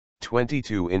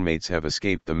22 inmates have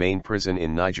escaped the main prison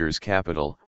in Niger's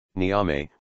capital, Niamey,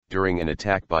 during an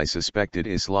attack by suspected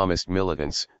Islamist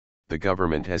militants, the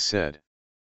government has said.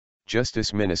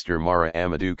 Justice Minister Marou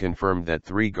Amadou confirmed that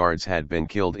 3 guards had been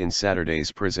killed in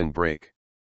Saturday's prison break.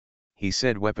 He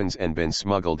said weapons had been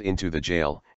smuggled into the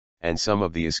jail, and some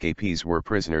of the escapees were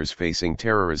prisoners facing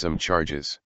terrorism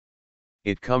charges.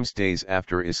 It comes days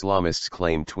after Islamists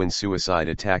claimed twin suicide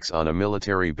attacks on a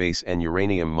military base and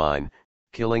uranium mine,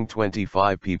 killing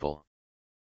 25 people.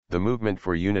 The Movement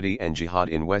for Unity and Jihad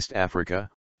in West Africa,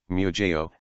 Mujao,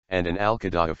 and an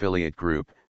Al-Qaeda affiliate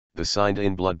group, the Signed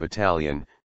in Blood Battalion,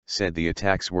 said the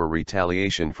attacks were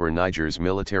retaliation for Niger's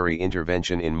military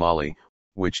intervention in Mali,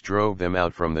 which drove them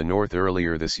out from the north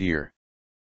earlier this year.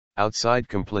 Outside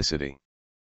complicity.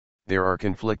 There are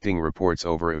conflicting reports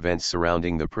over events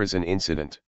surrounding the prison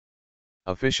incident.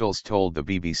 Officials told the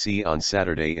BBC on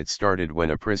Saturday it started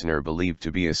when a prisoner believed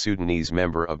to be a Sudanese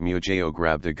member of Mujao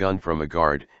grabbed a gun from a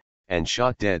guard, and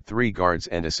shot dead 3 guards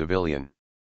and a civilian.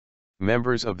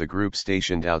 Members of the group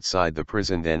stationed outside the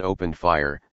prison then opened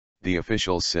fire, the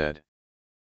officials said.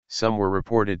 Some were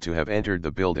reported to have entered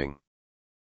the building.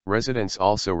 Residents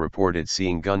also reported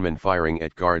seeing gunmen firing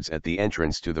at guards at the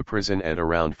entrance to the prison at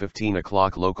around 15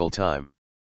 o'clock local time.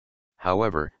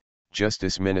 However,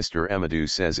 Justice Minister Amadou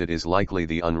says it is likely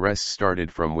the unrest started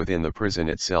from within the prison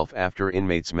itself after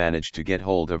inmates managed to get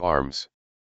hold of arms.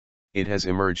 It has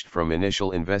emerged from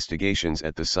initial investigations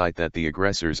at the site that the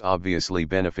aggressors obviously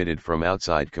benefited from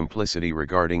outside complicity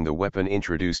regarding the weapon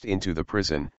introduced into the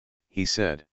prison, he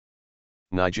said.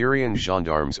 Nigerian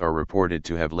gendarmes are reported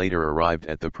to have later arrived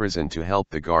at the prison to help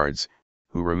the guards,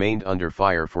 who remained under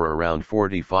fire for around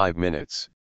 45 minutes.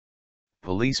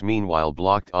 Police meanwhile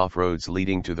blocked off roads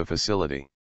leading to the facility.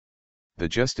 The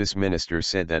Justice Minister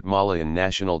said that Malian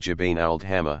national Jabane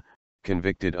Al-Hama,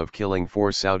 convicted of killing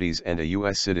 4 Saudis and a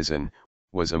U.S. citizen,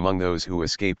 was among those who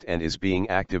escaped and is being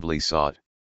actively sought.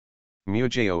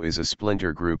 Mujao is a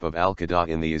splinter group of Al-Qaeda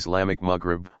in the Islamic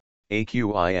Maghreb,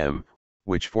 AQIM,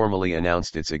 which formally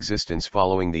announced its existence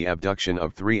following the abduction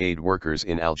of 3 aid workers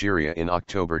in Algeria in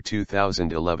October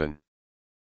 2011.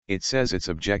 It says its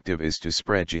objective is to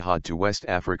spread jihad to West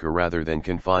Africa rather than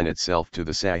confine itself to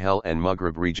the Sahel and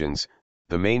Maghreb regions,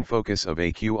 the main focus of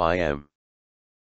AQIM.